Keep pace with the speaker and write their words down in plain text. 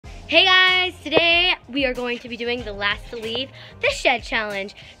Hey guys, today we are going to be doing the last to leave the shed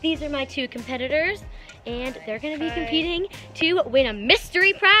challenge. These are my two competitors and they're going to be competing to win a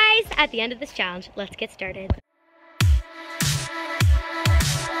mystery prize at the end of this challenge. Let's get started.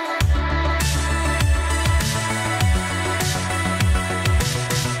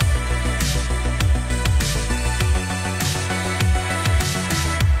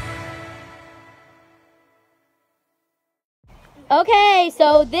 Okay,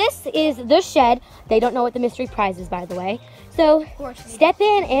 so this is the shed. They don't know what the mystery prize is, by the way. So step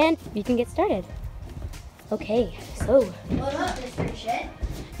in and you can get started. Okay, so What up, mystery shed?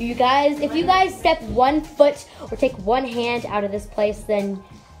 you guys, if you guys step 1 foot or take one hand out of this place, then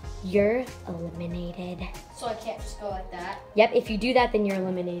you're eliminated. So I can't just go like that? Yep, if you do that, then you're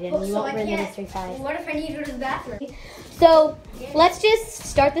eliminated. And you won't win the mystery prize. What if I need to go to the bathroom? So let's just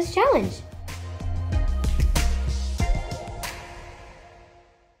start this challenge.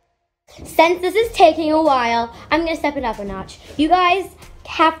 Since this is taking a while, I'm gonna step it up a notch. You guys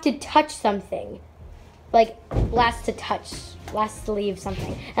have to touch something. Like, last to leave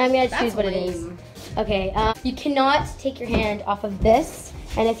something. And I'm gonna choose what it is. Okay, you cannot take your hand off of this.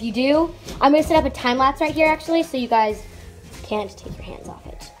 And if you do, I'm gonna set up a time lapse right here actually, so you guys can't take your hands off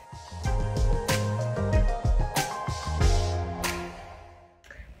it.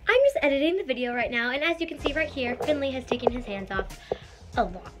 I'm just editing the video right now, and as you can see right here, Finley has taken his hands off a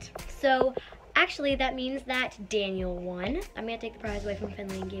lot. So actually that means that Daniel won. I'm gonna take the prize away from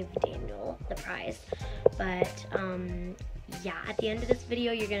Finley and give Daniel the prize. But yeah, at the end of this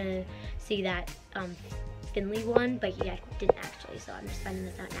video you're gonna see that Finley won, but he didn't actually, so I'm just finding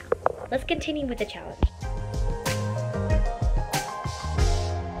this out now. Let's continue with the challenge.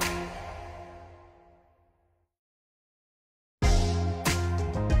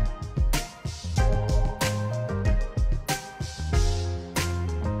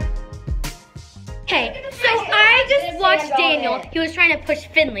 Okay, so I just watched Daniel. He was trying to push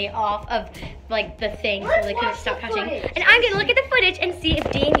Finley off of like the thing so they couldn't stop touching. And I'm gonna look at the footage and see if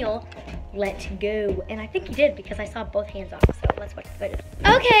Daniel let go. And I think he did because I saw both hands off. So let's watch the footage.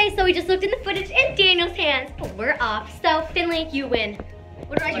 Okay, so we just looked in the footage and Daniel's hands were off. So Finley, you win.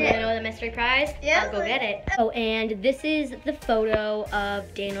 What do I You get? wanna know the mystery prize? Yeah. I'll go get it. Oh, and this is the photo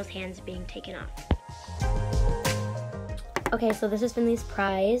of Daniel's hands being taken off. Okay, so this is Finley's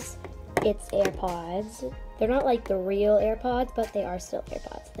prize. It's AirPods. They're not like the real AirPods, but they are still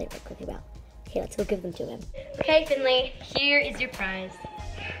AirPods. They work really well. Okay, let's go give them to him. Okay, Finley, here is your prize.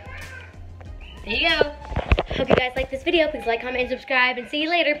 There you go. Hope you guys like this video. Please like, comment, and subscribe, and see you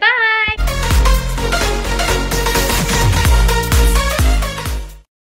later. Bye!